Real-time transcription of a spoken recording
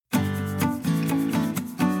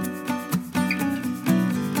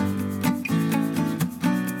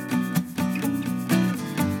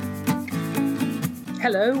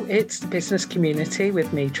Hello, it's the Business Community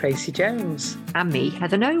with me, Tracy Jones. And me,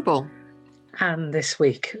 Heather Noble. And this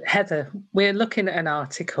week, Heather, we're looking at an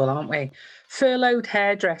article, aren't we? Furloughed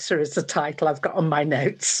Hairdresser is the title I've got on my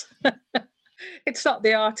notes. It's not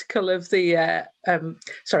the article of the,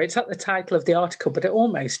 it's not the title of the article, but it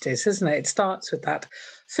almost is, isn't it? It starts with that.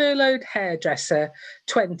 Furloughed hairdresser,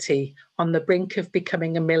 20, on the brink of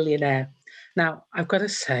becoming a millionaire. Now, I've got to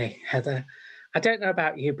say, Heather, I don't know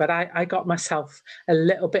about you, but I got myself a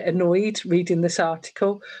little bit annoyed reading this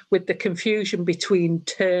article with the confusion between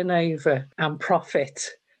turnover and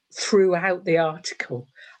profit throughout the article.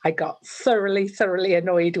 I got thoroughly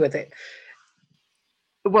annoyed with it.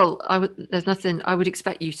 Well, there's nothing I would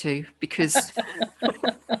expect you to, because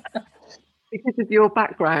because of your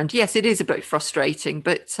background. Yes, it is a bit frustrating,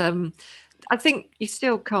 but I think you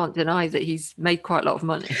still can't deny that he's made quite a lot of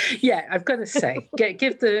money. Yeah, I've got to say,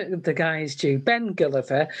 give the guys due. Ben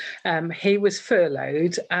Gulliver, he was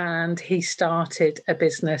furloughed and he started a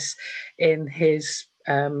business in his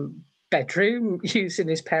bedroom using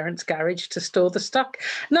his parents' garage to store the stock.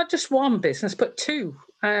 Not just one business, but two.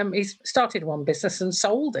 He's started one business and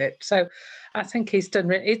sold it. So I think he's done.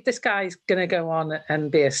 This guy's going to go on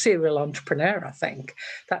and be a serial entrepreneur, I think.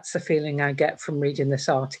 That's the feeling I get from reading this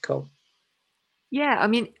article. Yeah, I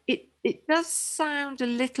mean, it does sound a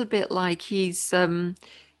little bit like he's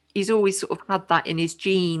always sort of had that in his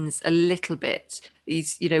genes a little bit. He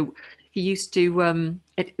used to,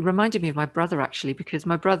 it reminded me of my brother, actually, because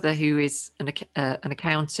my brother, who is an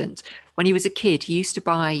accountant, when he was a kid, he used to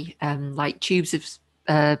buy like tubes of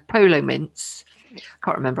Polo mints. I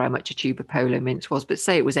can't remember how much a tube of Polo mints was, but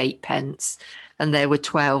say it was 8p and there were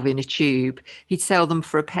 12 in a tube. He'd sell them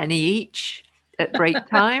for a penny each at break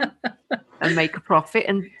time and make a profit.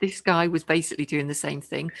 And this guy was basically doing the same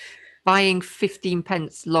thing, buying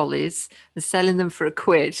 15p lollies and selling them for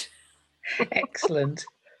 £1. Excellent.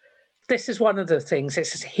 This is one of the things. It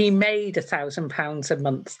says he made £1,000 a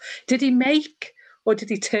month. Did he make or did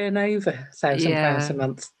he turn over £1,000 a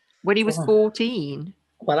month? When he was 14.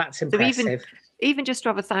 Well, that's impressive. So even just to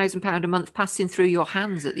have £1,000 a month passing through your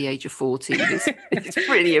hands at the age of 14 is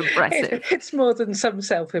pretty impressive. It's more than some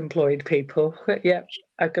self-employed people. But yeah,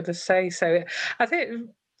 I've got to say. So I think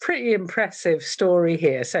pretty impressive story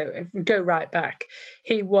here. So if we go right back,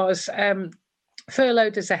 he was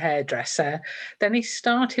furloughed as a hairdresser. Then he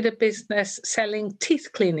started a business selling teeth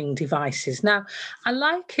cleaning devices. Now, I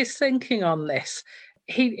like his thinking on this.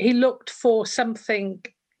 He looked for something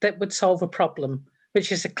that would solve a problem,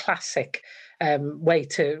 which is a classic way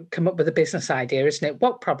to come up with a business idea, isn't it?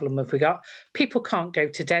 What problem have we got? People can't go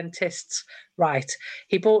to dentists. Right.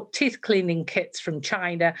 He bought teeth cleaning kits from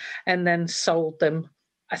China and then sold them.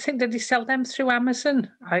 I think, did he sell them through Amazon?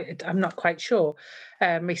 I'm not quite sure.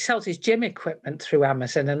 He sells his gym equipment through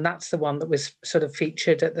Amazon, and that's the one that was sort of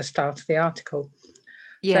featured at the start of the article.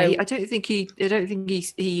 Yeah, so, I don't think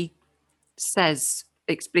he says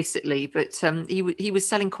explicitly, but he was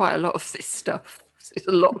selling quite a lot of this stuff. It's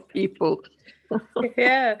a lot of people.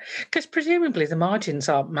 Yeah, because presumably the margins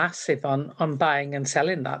aren't massive on buying and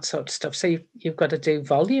selling that sort of stuff. So you've got to do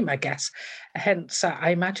volume, I guess. Hence,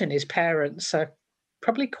 I imagine his parents are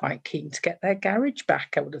probably quite keen to get their garage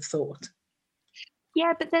back, I would have thought.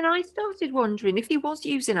 Yeah, but then I started wondering if he was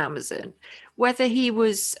using Amazon, whether he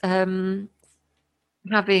was having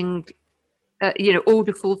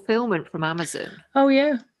order fulfillment from Amazon. Oh,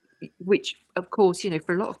 yeah. Which, of course,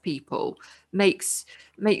 for a lot of people makes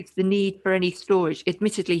the need for any storage.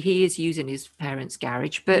 Admittedly, he is using his parents'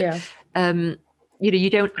 garage, but yeah. You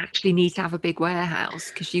don't actually need to have a big warehouse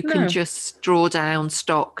because you can just draw down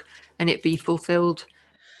stock and it be fulfilled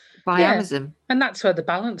by Amazon. And that's where the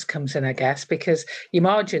balance comes in, I guess, because your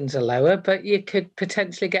margins are lower, but you could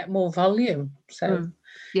potentially get more volume. So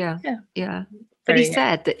yeah. But he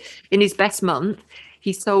said that in his best month,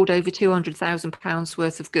 he sold over £200,000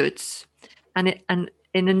 worth of goods, and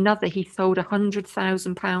in another he sold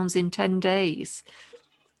 £100,000 in 10 days.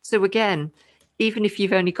 So again, even if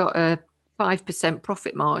you've only got a 5%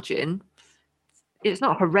 profit margin, it's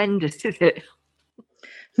not horrendous, is it?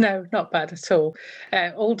 No, not bad at all.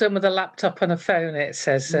 All done with a laptop and a phone, it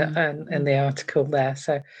says in the article there.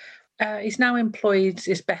 So he's now employed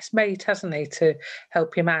his best mate, hasn't he, to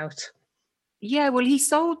help him out? Yeah, well, he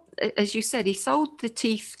sold, as you said, he sold the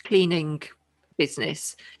teeth cleaning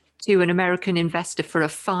business to an American investor for a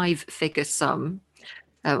 5-figure sum.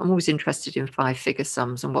 I'm always interested in 5-figure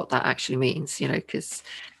sums and what that actually means, because,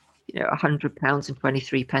 £100 and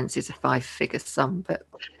 23p is a 5-figure sum, but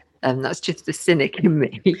that's just the cynic in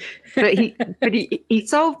me. But he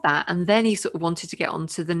sold that, and then he sort of wanted to get on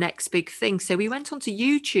to the next big thing. So he went onto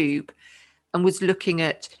YouTube and was looking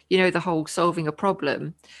at, the whole solving a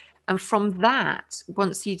problem. And from that,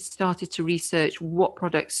 once he started to research what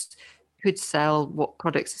products could sell, what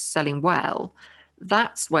products are selling well,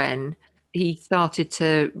 that's when he started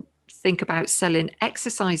to think about selling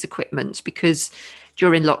exercise equipment, because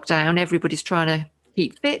during lockdown, everybody's trying to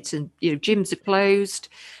keep fit and, gyms are closed.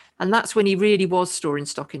 And that's when he really was storing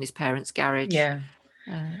stock in his parents' garage. Yeah.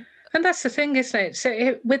 And that's the thing, isn't it?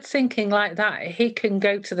 So with thinking like that, he can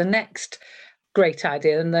go to the next great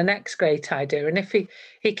idea and the next great idea. And if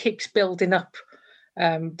he keeps building up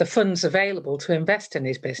the funds available to invest in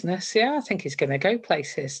his business, I think he's going to go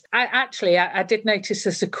places. I did notice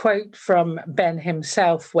there's a quote from Ben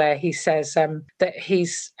himself where he says that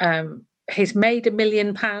he's made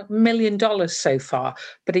 $1 million so far,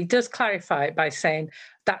 but he does clarify it by saying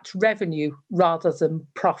that's revenue rather than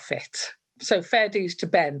profit. So fair dues to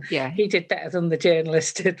Ben. Yeah, he did better than the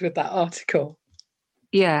journalist did with that article.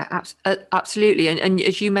 Yeah, absolutely. And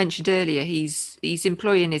as you mentioned earlier, he's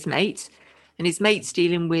employing his mate, and his mate's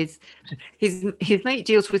dealing with his mate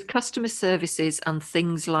deals with customer services and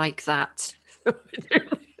things like that. I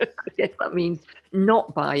guess that means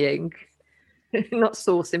not buying, not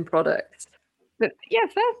sourcing products. But yeah,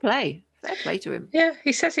 fair play to him. Yeah,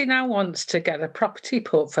 he says he now wants to get a property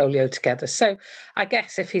portfolio together. So I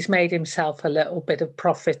guess if he's made himself a little bit of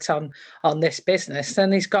profit on this business,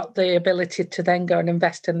 then he's got the ability to then go and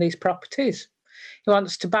invest in these properties. He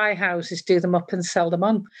wants to buy houses, do them up and sell them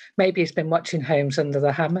on. Maybe he's been watching Homes Under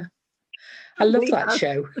the Hammer. I love that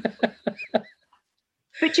show.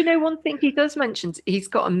 But one thing he does mention, he's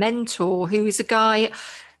got a mentor who is a guy,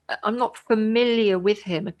 I'm not familiar with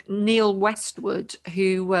him, Neil Westwood,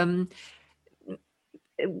 who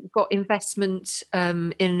got investment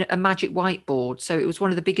in a magic whiteboard. So it was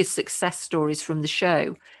one of the biggest success stories from the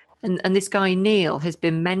show. And this guy, Neil, has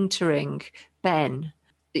been mentoring Ben.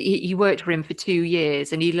 He worked for him for 2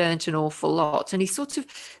 years and he learnt an awful lot. And he's sort of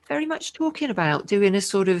very much talking about doing a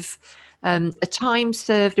sort of a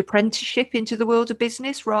time-served apprenticeship into the world of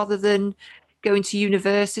business rather than going to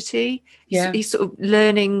university. Yeah. He's sort of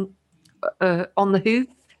learning on the hoof,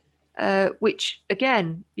 which,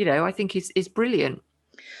 again, I think is brilliant.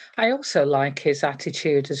 I also like his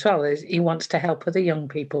attitude as well. He wants to help other young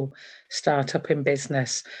people start up in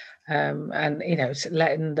business. And,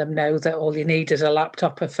 letting them know that all you need is a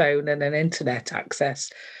laptop, a phone, and an internet access,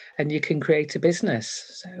 and you can create a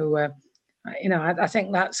business. So, I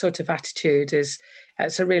think that sort of attitude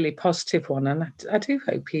it's a really positive one. And I do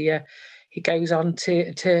hope he goes on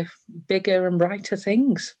to bigger and brighter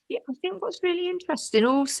things. Yeah, I think what's really interesting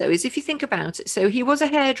also is if you think about it, so he was a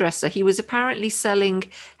hairdresser. He was apparently selling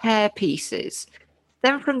hair pieces.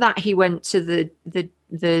 Then from that, he went to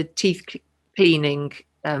the teeth cleaning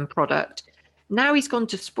product. Now he's gone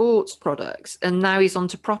to sports products, and now he's on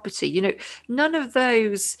to property. None of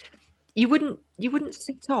those, you wouldn't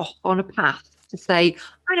set off on a path to say,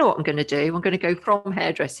 I know what I'm going to do. I'm going to go from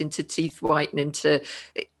hairdressing to teeth whitening to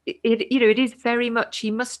it is very much,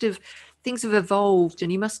 things have evolved,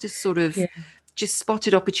 and he must have sort of just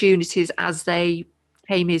spotted opportunities as they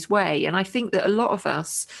came his way. And I think that a lot of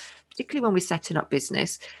us, particularly when we're setting up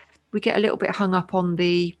business, we get a little bit hung up on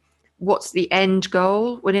what's the end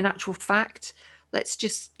goal, when in actual fact, let's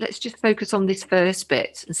just focus on this first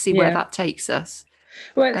bit and see where that takes us.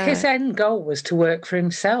 Well, his end goal was to work for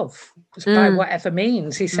himself by whatever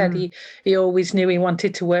means. He said he always knew he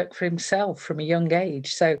wanted to work for himself from a young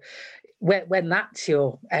age. So when that's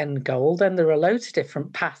your end goal, then there are loads of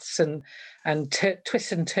different paths and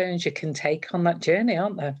twists and turns you can take on that journey,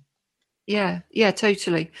 aren't there? Yeah,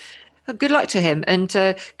 totally. Good luck to him, and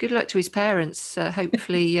good luck to his parents.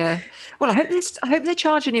 Hopefully, well, I hope they're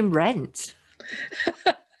charging him rent.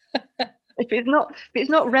 If it's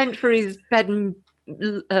not rent for his bed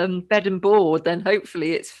and board, then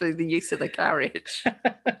hopefully it's for the use of the garage.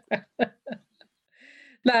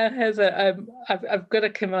 Now, Heather, I've got to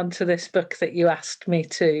come on to this book that you asked me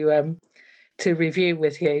to review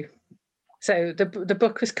with you. So the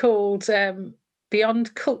book was called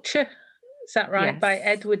Beyond Culture. Is that right? Yes. By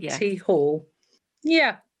Edward T. Hall.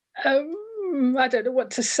 Yeah. I don't know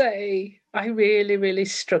what to say. I really, really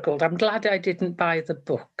struggled. I'm glad I didn't buy the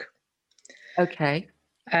book. Okay.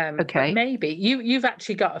 But maybe you've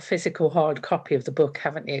actually got a physical hard copy of the book,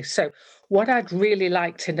 haven't you? So what I'd really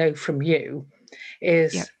like to know from you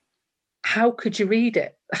is how could you read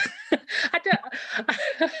it?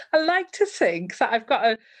 I like to think that I've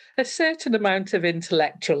got a certain amount of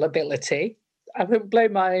intellectual ability. I won't blow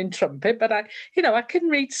my own trumpet, but I can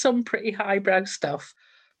read some pretty highbrow stuff.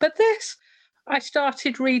 But I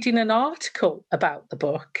started reading an article about the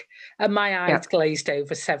book and my eyes glazed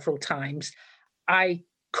over several times. I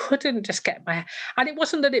couldn't just get and it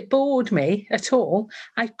wasn't that it bored me at all.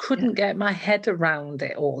 I couldn't get my head around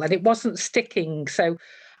it all, and it wasn't sticking. So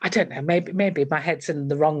I don't know, maybe my head's in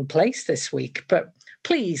the wrong place this week, but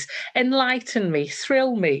please enlighten me,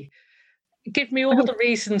 thrill me, give me all the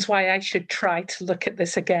reasons why I should try to look at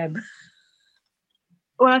this again.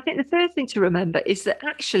 Well, I think the first thing to remember is that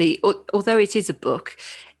actually, although it is a book,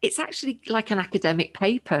 it's actually like an academic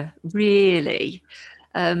paper, really.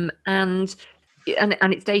 And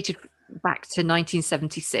it's dated back to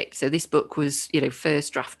 1976. So this book was,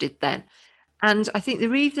 first drafted then. And I think the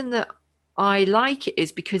reason that I like it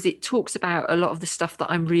is because it talks about a lot of the stuff that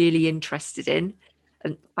I'm really interested in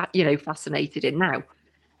and, fascinated in. Now,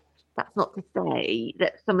 that's not to say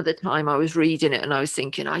that some of the time I was reading it and I was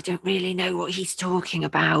thinking, I don't really know what he's talking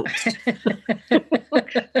about.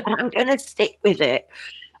 I'm going to stick with it.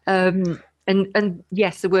 And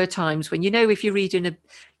yes, there were times when, if you're reading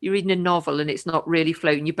a novel and it's not really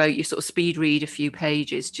floating your boat, you sort of speed read a few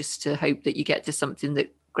pages just to hope that you get to something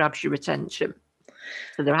that grabs your attention.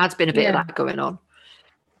 So there has been a bit of that going on.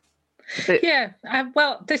 But,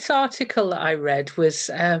 well, this article that I read was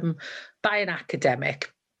by an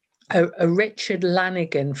academic, a Richard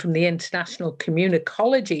Lanigan from the International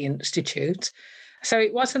Communicology Institute. So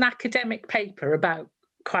it was an academic paper about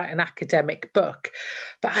quite an academic book.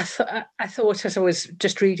 But I thought as I was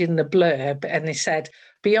just reading the blurb, and they said,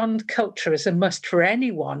 Beyond Culture is a must for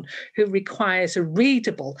anyone who requires a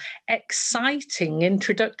readable, exciting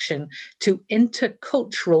introduction to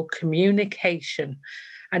intercultural communication.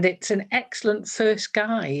 And it's an excellent first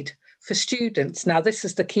guide for students. Now, this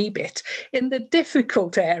is the key bit, in the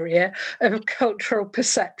difficult area of cultural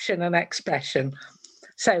perception and expression.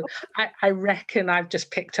 So I reckon I've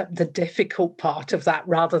just picked up the difficult part of that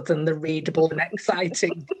rather than the readable and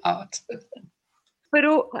exciting part. But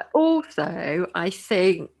also, I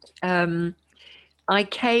think I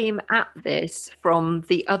came at this from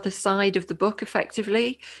the other side of the book,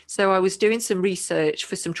 effectively. So I was doing some research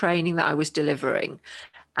for some training that I was delivering.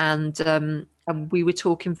 And we were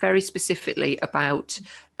talking very specifically about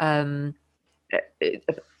for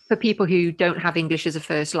people who don't have English as a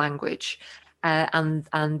first language. And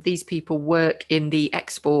these people work in the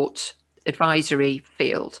export advisory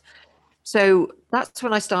field. So that's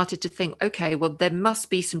when I started to think, okay, well, there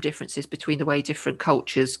must be some differences between the way different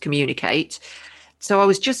cultures communicate. So I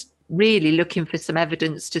was just really looking for some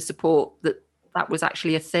evidence to support that was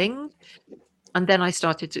actually a thing. And then I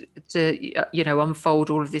started to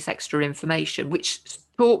unfold all of this extra information, which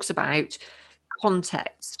talks about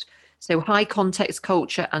context. So high context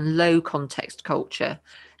culture and low context culture.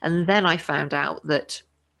 And then I found out that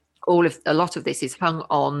a lot of this is hung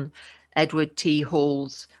on Edward T.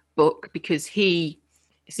 Hall's book, because he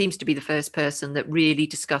seems to be the first person that really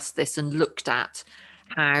discussed this and looked at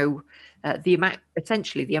how the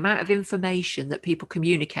amount of information that people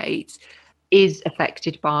communicate is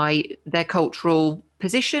affected by their cultural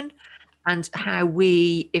position, and how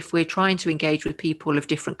if we're trying to engage with people of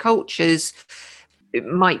different cultures, it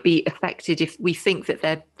might be affected if we think that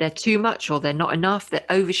they're too much or they're not enough, they're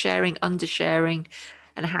oversharing, undersharing,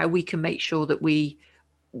 and how we can make sure that we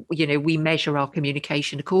measure our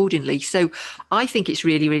communication accordingly. So I think it's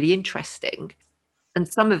really, really interesting. And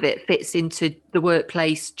some of it fits into the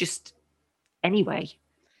workplace just anyway.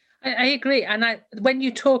 I agree. And when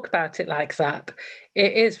you talk about it like that,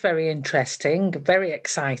 it is very interesting, very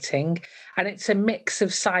exciting. And it's a mix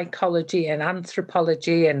of psychology and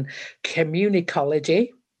anthropology and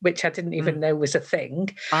communicology, which I didn't even know was a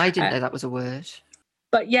thing. I didn't know that was a word.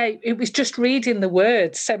 But yeah, it was just reading the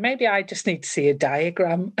words. So maybe I just need to see a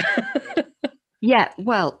diagram. Yeah,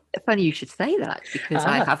 well, funny you should say that, because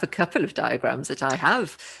I have a couple of diagrams that I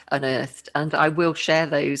have unearthed, and I will share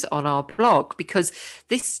those on our blog, because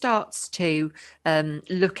this starts to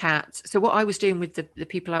look at, so what I was doing with the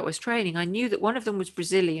people I was training, I knew that one of them was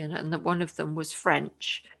Brazilian and that one of them was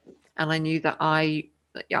French, and I knew that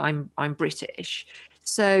I'm British.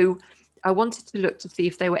 So I wanted to look to see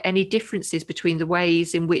if there were any differences between the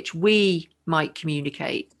ways in which we might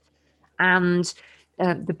communicate. And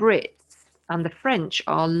the Brits and the French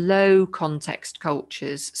are low context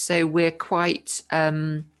cultures. So we're quite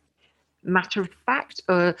matter of fact,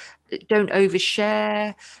 don't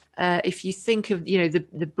overshare. If you think of,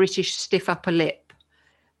 the British stiff upper lip,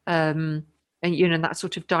 and, that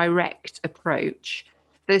sort of direct approach,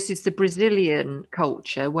 versus the Brazilian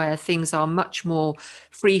culture, where things are much more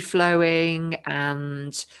free flowing.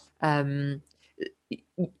 And the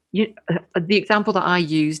example that I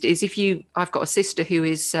used is, I've got a sister who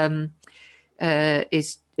is Chinese,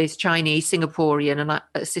 Singaporean, and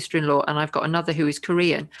a sister-in-law, and I've got another who is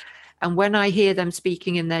Korean. And when I hear them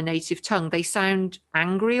speaking in their native tongue, they sound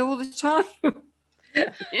angry all the time.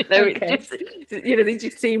 Okay. It just, they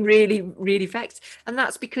just seem really, really vexed. And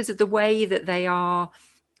that's because of the way that they are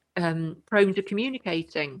prone to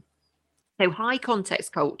communicating. So high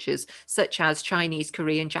context cultures such as Chinese,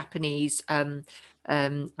 Korean, Japanese,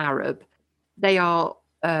 Arab, they are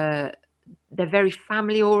they're very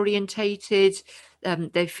family orientated.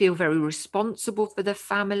 They feel very responsible for their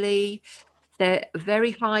family. They're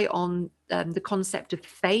very high on the concept of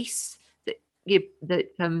face, that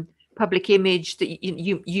public image, that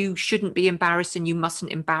you shouldn't be embarrassed and you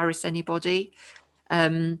mustn't embarrass anybody.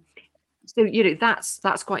 So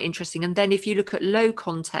that's quite interesting. And then if you look at low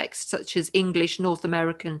context, such as English, North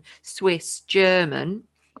American, Swiss, German,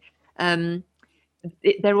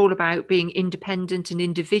 they're all about being independent and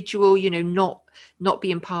individual, not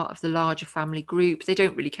being part of the larger family group. They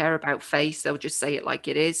don't really care about face. They'll just say it like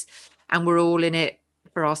it is, and we're all in it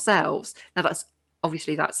for ourselves. Now that's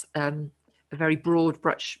a very broad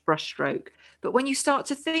brushstroke, but when you start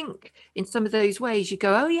to think in some of those ways, you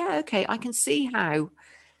go, oh yeah, okay, I can see how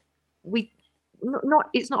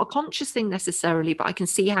it's not a conscious thing necessarily, but I can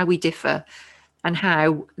see how we differ and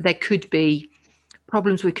how there could be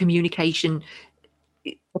problems with communication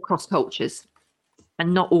across cultures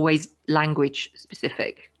and not always language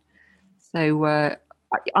specific. So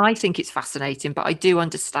I think it's fascinating, but I do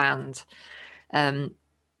understand how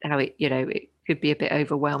it could be a bit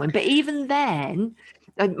overwhelming. But even then,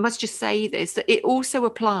 I must just say this, that it also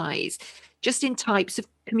applies just in types of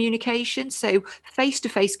communication. So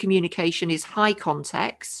face-to-face communication is high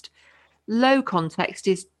context. Low context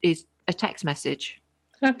is a text message.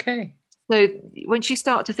 Okay. So once you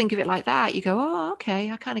start to think of it like that, you go, oh, okay,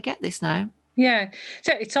 I kind of get this now. Yeah,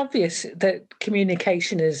 so it's obvious that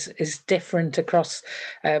communication is different across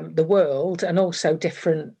the world, and also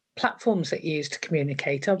different platforms that you use to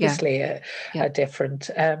communicate obviously are different.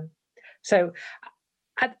 So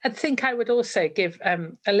I think I would also give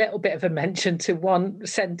a little bit of a mention to one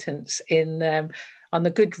sentence in on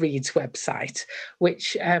the Goodreads website,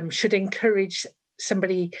 which should encourage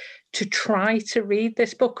somebody to try to read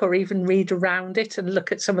this book, or even read around it and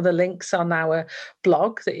look at some of the links on our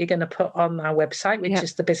blog that you're going to put on our website, which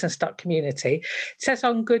is thebusiness.community. It says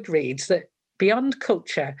on Goodreads that Beyond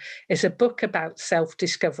Culture is a book about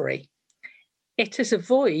self-discovery. It is a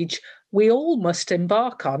voyage we all must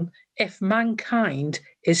embark on if mankind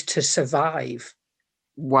is to survive.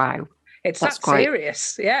 Wow. That's quite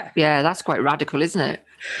serious. Yeah. Yeah, that's quite radical, isn't it?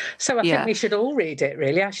 So I think we should all read it,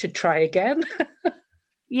 really. I should try again.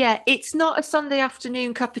 Yeah, it's not a Sunday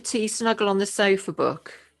afternoon cup of tea, snuggle on the sofa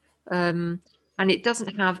book. And it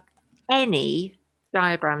doesn't have any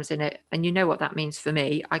diagrams in it. And you know what that means for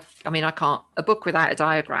me. I mean, I can't, a book without a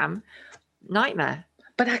diagram, nightmare.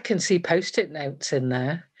 But I can see Post-it notes in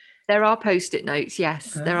there. There are Post-it notes,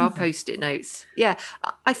 yes. There are Post-it notes. Yeah,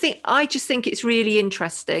 I just think it's really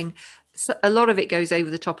interesting. So a lot of it goes over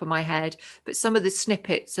the top of my head, but some of the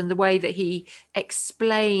snippets and the way that he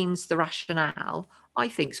explains the rationale, I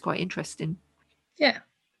think is quite interesting. Yeah,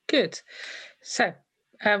 good. So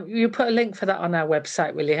you put a link for that on our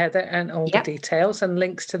website, will you, Heather? And all the details and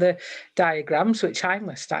links to the diagrams, which I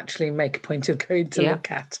must actually make a point of going to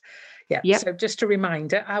look at. Yeah. So just a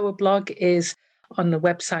reminder, our blog is on a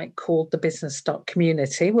website called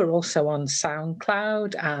thebusiness.community. We're also on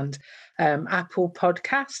SoundCloud and Apple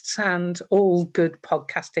Podcasts and all good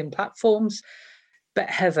podcasting platforms. But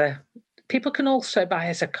Heather, people can also buy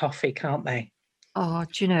us a coffee, can't they? Oh,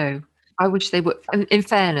 do you know, I wish they would. In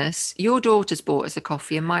fairness, your daughter's bought us a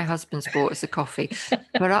coffee and my husband's bought us a coffee.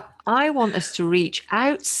 But I want us to reach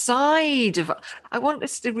outside of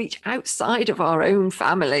our own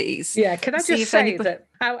families. Yeah, can I just say that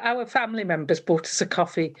our family members bought us a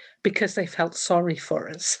coffee because they felt sorry for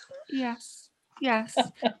us. Yes.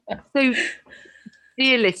 So,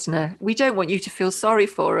 dear listener, we don't want you to feel sorry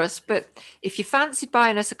for us, but if you fancied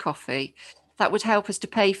buying us a coffee, that would help us to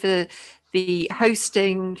pay for the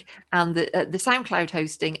hosting and the SoundCloud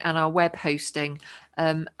hosting and our web hosting,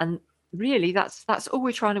 and really that's all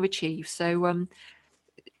we're trying to achieve. So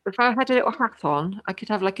if I had a little hat on, I could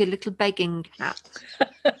have like a little begging hat.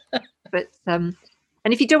 But and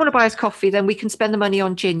if you don't want to buy us coffee, then we can spend the money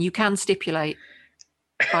on gin. You can stipulate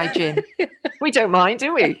buy gin. We don't mind,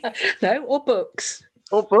 do we? No, or books.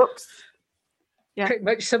 Yeah, pretty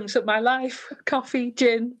much sums up my life. Coffee,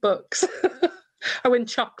 gin, books. Oh, and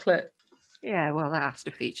chocolate. Yeah, well, that has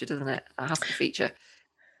to feature, doesn't it? That has to feature.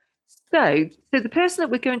 So the person that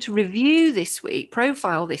we're going to review this week,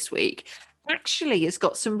 profile this week, actually has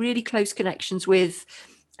got some really close connections with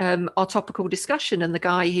our topical discussion, and the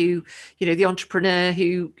guy who, the entrepreneur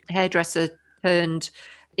who hairdresser turned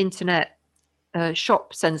internet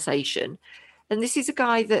shop sensation. And this is a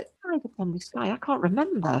guy that died upon this guy. I can't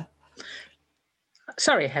remember.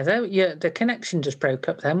 Sorry, Heather, the connection just broke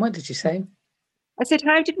up then. What did you say? I said,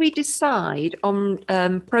 how did we decide on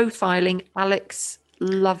profiling Alex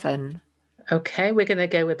Loven? Okay, we're going to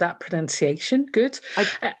go with that pronunciation. Good.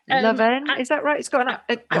 Loven, is that right? It's got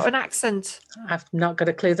an accent. I've not got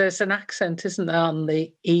a clue. There's an accent, isn't there, on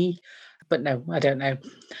the E? But no, I don't know.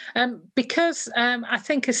 Because I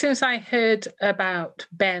think as soon as I heard about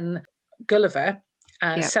Ben Gulliver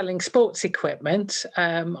selling sports equipment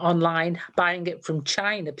online, buying it from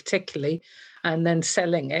China particularly, and then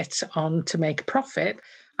selling it on to make a profit,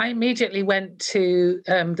 I immediately went to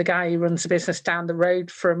the guy who runs the business down the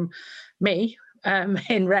road from me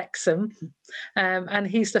in Wrexham, and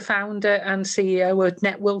he's the founder and CEO of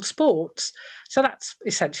Networld Sports. So that's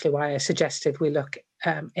essentially why I suggested we look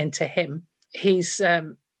into him. He's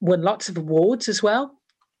won lots of awards as well.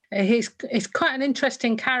 He's quite an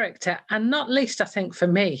interesting character, and not least, I think, for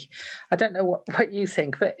me, I don't know what you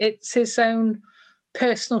think, but it's his own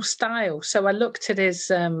personal style. So I looked at his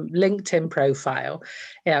LinkedIn profile.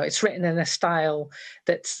 You know, it's written in a style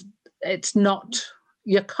it's not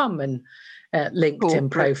your common LinkedIn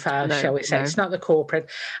corporate profile, shall we say. No. It's not the corporate.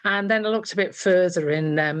 And then I looked a bit further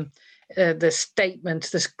in the statement,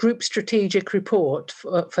 this group strategic report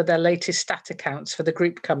for their latest stat accounts for the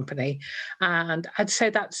group company. And I'd say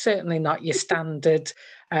that's certainly not your standard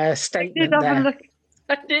statement there.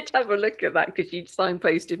 I did have a look at that because you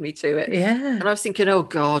signposted me to it. Yeah. And I was thinking, oh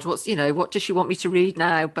God, what does she want me to read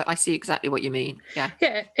now? But I see exactly what you mean. Yeah.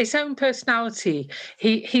 Yeah, his own personality.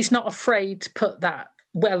 He's not afraid to put that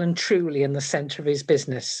well and truly in the centre of his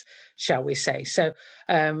business, shall we say. So,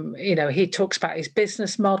 he talks about his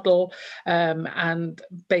business model and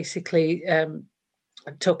basically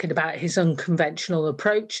talking about his unconventional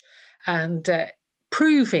approach and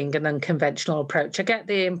proving an unconventional approach. I get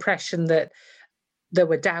the impression that there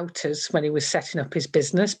were doubters when he was setting up his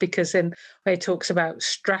business, because when he talks about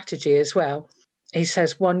strategy as well, he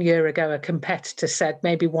says 1 year ago, a competitor said,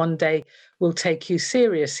 maybe one day we'll take you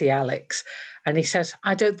seriously, Alex. And he says,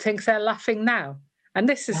 I don't think they're laughing now. And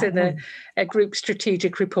this is in a group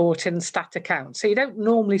strategic report in stat account. So you don't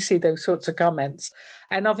normally see those sorts of comments.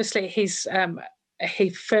 And obviously he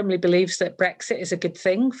firmly believes that Brexit is a good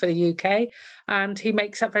thing for the UK. And he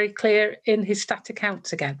makes that very clear in his stat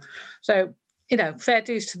accounts again. So, fair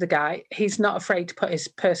dues to the guy. He's not afraid to put his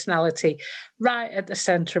personality right at the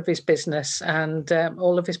centre of his business and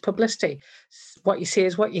all of his publicity. What you see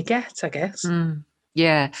is what you get, I guess.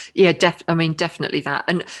 Yeah, definitely that.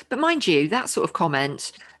 But mind you, that sort of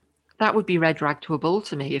comment, that would be red rag to a bull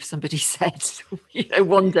to me if somebody said,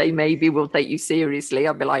 one day maybe we'll take you seriously.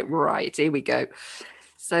 I'd be like, right, here we go.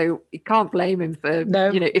 So you can't blame him for,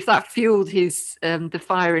 if that fueled his the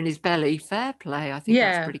fire in his belly, fair play. I think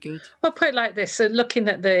that's pretty good. Well, put it like this: looking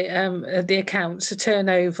at the accounts, a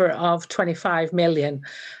turnover of 25 million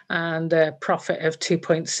and a profit of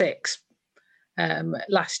 2.6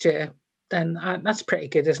 last year, then that's pretty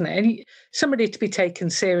good, isn't it? And somebody to be taken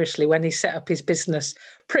seriously when he set up his business,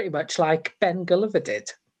 pretty much like Ben Gulliver did.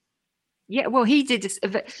 Yeah, well, he did.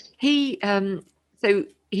 So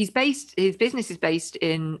his business is based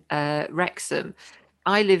in Wrexham.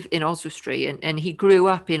 I live in Oswestry, and he grew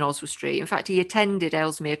up in Oswestry. In fact, he attended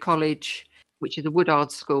Ellesmere College, which is a Woodard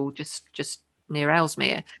school just near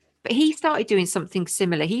Ellesmere. But he started doing something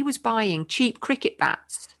similar. He was buying cheap cricket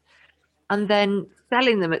bats and then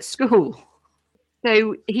selling them at school.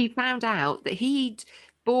 So he found out that he'd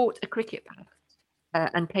bought a cricket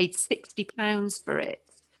bat and paid £60 for it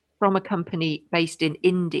from a company based in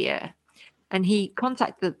India. And he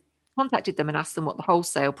contacted them and asked them what the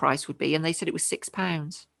wholesale price would be, and they said it was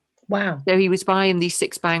 £6. Wow! So he was buying these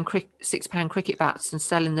 £6 cricket bats and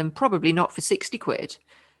selling them probably not for 60 quid,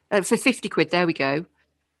 for 50 quid. There we go.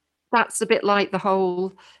 That's a bit like the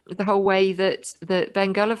whole way that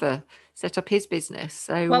Ben Gulliver set up his business.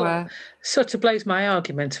 So sort of blows my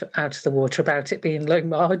argument out of the water about it being low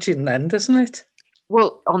margin, then, doesn't it?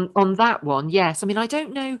 Well, on that one, yes. I mean, I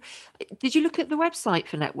don't know. Did you look at the website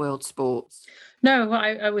for Networld Sports? No,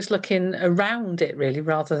 I was looking around it really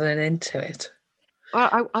rather than into it.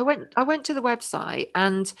 Well, I went to the website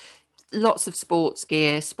and lots of sports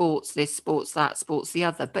gear, sports this, sports that, sports the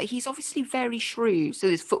other. But he's obviously very shrewd. So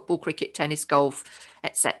there's football, cricket, tennis, golf,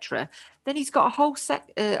 etc. Then he's got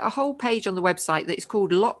a whole page on the website that is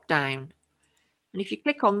called Lockdown. And if you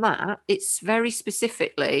click on that, it's very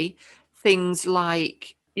specifically things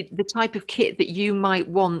like the type of kit that you might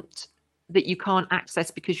want that you can't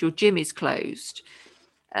access because your gym is closed.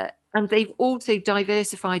 And they've also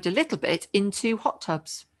diversified a little bit into hot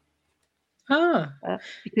tubs.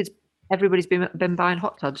 because everybody's been buying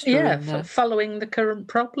hot tubs during following the current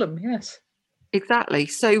problem. Yes, exactly.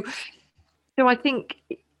 So I think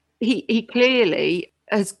he clearly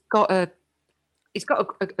has got a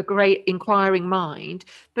great inquiring mind,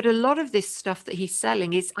 but a lot of this stuff that he's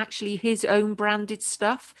selling is actually his own branded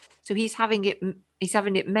stuff. So he's having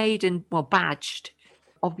it made and badged,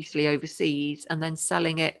 obviously overseas, and then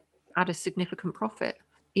selling it at a significant profit.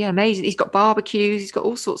 Yeah, amazing. He's got barbecues, he's got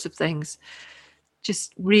all sorts of things.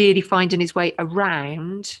 Just really finding his way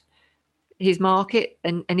around his market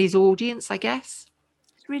and his audience, I guess.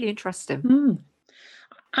 It's really interesting.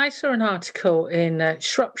 I saw an article in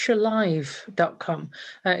shropshirelive.com.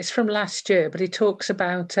 It's from last year, but he talks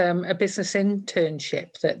about a business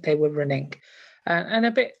internship that they were running. And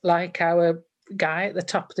a bit like our guy at the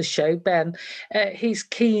top of the show, Ben, he's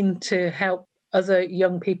keen to help other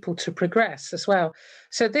young people to progress as well.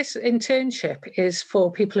 So this internship is for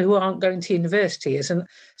people who aren't going to university, isn't?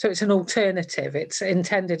 So it's an alternative. It's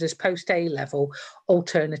intended as post A level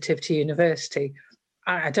alternative to university.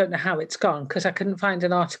 I don't know how it's gone because I couldn't find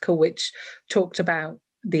an article which talked about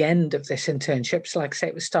the end of this internship. So like I say,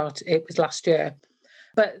 it was last year,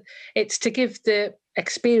 but it's to give the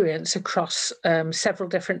experience across several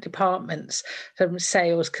different departments, from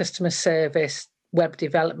sales, customer service, web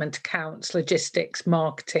development, accounts, logistics,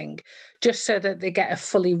 marketing, just so that they get a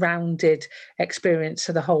fully rounded experience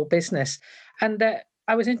of the whole business. And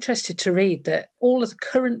I was interested to read that all of the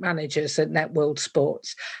current managers at Networld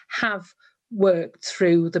Sports have worked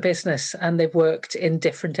through the business, and they've worked in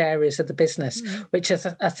different areas of the business, which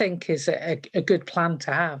I think is a good plan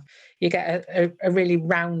to have. You get a really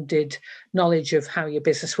rounded knowledge of how your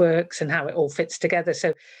business works and how it all fits together.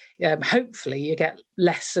 So hopefully you get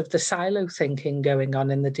less of the silo thinking going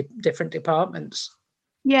on in the different departments.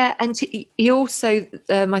 Yeah, and he also,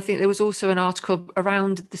 I think there was also an article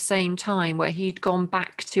around the same time where he'd gone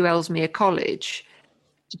back to Ellesmere College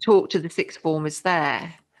to talk to the sixth formers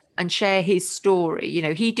there and share his story. You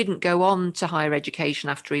know, he didn't go on to higher education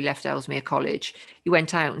after he left Ellesmere College. He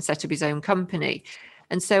went out and set up his own company.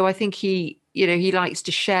 And so I think he likes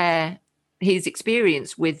to share his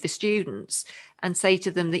experience with the students and say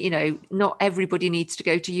to them that, not everybody needs to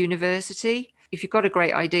go to university. If you've got a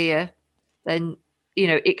great idea, then,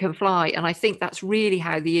 it can fly. And I think that's really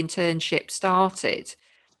how the internship started,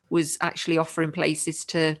 was actually offering places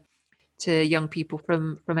to young people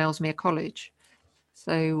from Ellesmere College.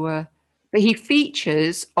 So, but he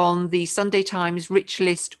features on the Sunday Times Rich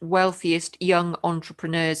List Wealthiest Young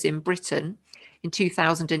Entrepreneurs in Britain in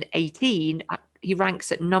 2018. He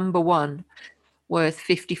ranks at number 1, worth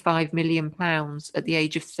 £55 million at the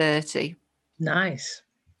age of 30. Nice.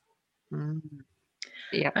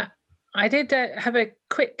 Yeah. I did have a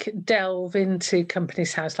quick delve into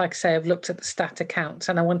Companies House. Like I say, I've looked at the stat accounts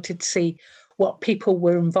and I wanted to see what people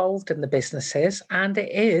were involved in the businesses, and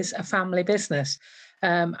it is a family business.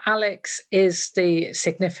 Alex is the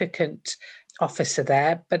significant officer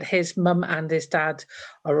there, but his mum and his dad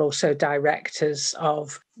are also directors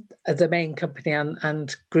of the main company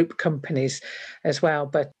and group companies as well.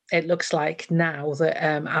 But it looks like now that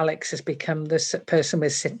Alex has become the person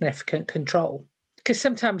with significant control. Because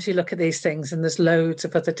sometimes you look at these things and there's loads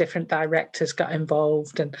of other different directors got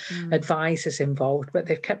involved and advisors involved, but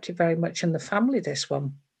they've kept it very much in the family, this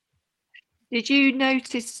one. Did you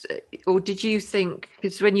notice, or did you think,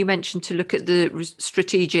 because when you mentioned to look at the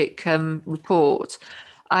strategic report,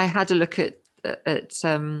 I had a look at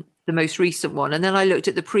the most recent one, and then I looked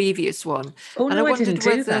at the previous one. Oh, no, I didn't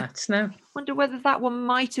do that, no. I wonder whether that one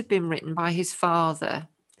might have been written by his father,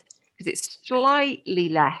 because it's slightly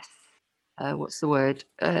less, what's the word,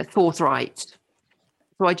 forthright.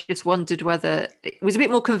 So I just wondered whether it was a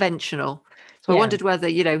bit more conventional. So I wondered whether,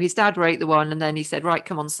 his dad wrote the one and then he said, right,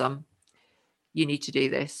 come on, son, you need to do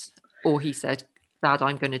this. Or he said, Dad,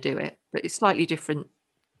 I'm going to do it. But it's slightly different.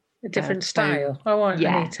 A different style. I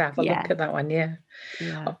need to have a look at that one, yeah.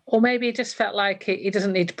 Or maybe he just felt like he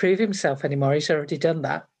doesn't need to prove himself anymore. He's already done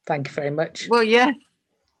that. Thank you very much. Well, yeah.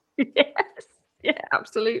 Yes. Yeah,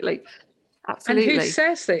 absolutely. Absolutely. And who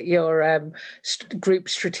says that your group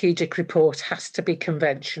strategic report has to be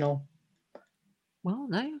conventional? Well,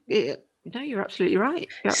 no. No, you're absolutely right.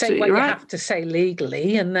 Say what you have to say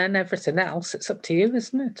legally, and then everything else, it's up to you,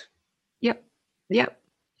 isn't it? Yep.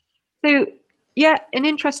 So, yeah, an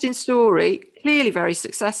interesting story, clearly very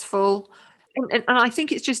successful. And I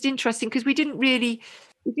think it's just interesting because we didn't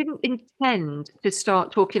intend to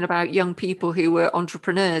start talking about young people who were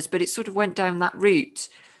entrepreneurs, but it sort of went down that route.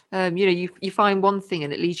 You find one thing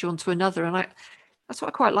and it leads you on to another. And that's what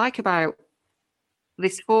I quite like about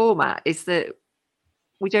this format, is that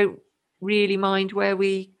we don't really mind where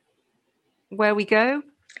we where we go.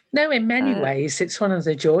 No, in many ways, it's one of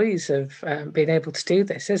the joys of being able to do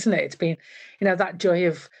this, isn't it? It's been, that joy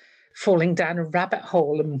of falling down a rabbit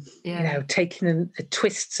hole and, taking the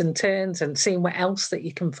twists and turns and seeing what else that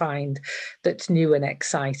you can find that's new and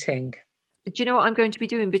exciting. Do you know what I'm going to be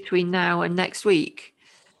doing between now and next week?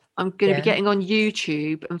 I'm going to be getting on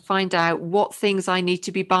YouTube and find out what things I need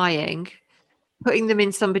to be buying, putting them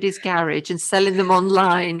in somebody's garage and selling them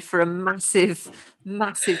online for a massive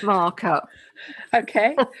markup.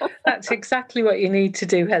 Okay, that's exactly what you need to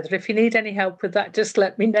do, Heather. If you need any help with that, just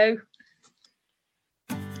let me know.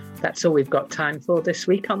 That's all we've got time for this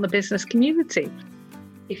week on the Business Community.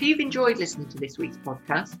 If you've enjoyed listening to this week's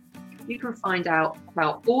podcast, you can find out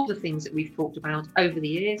about all the things that we've talked about over the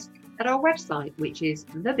years at our website, which is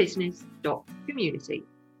thebusiness.community.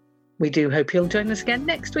 We do hope you'll join us again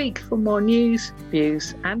next week for more news,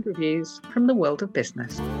 views and reviews from the world of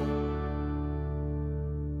business.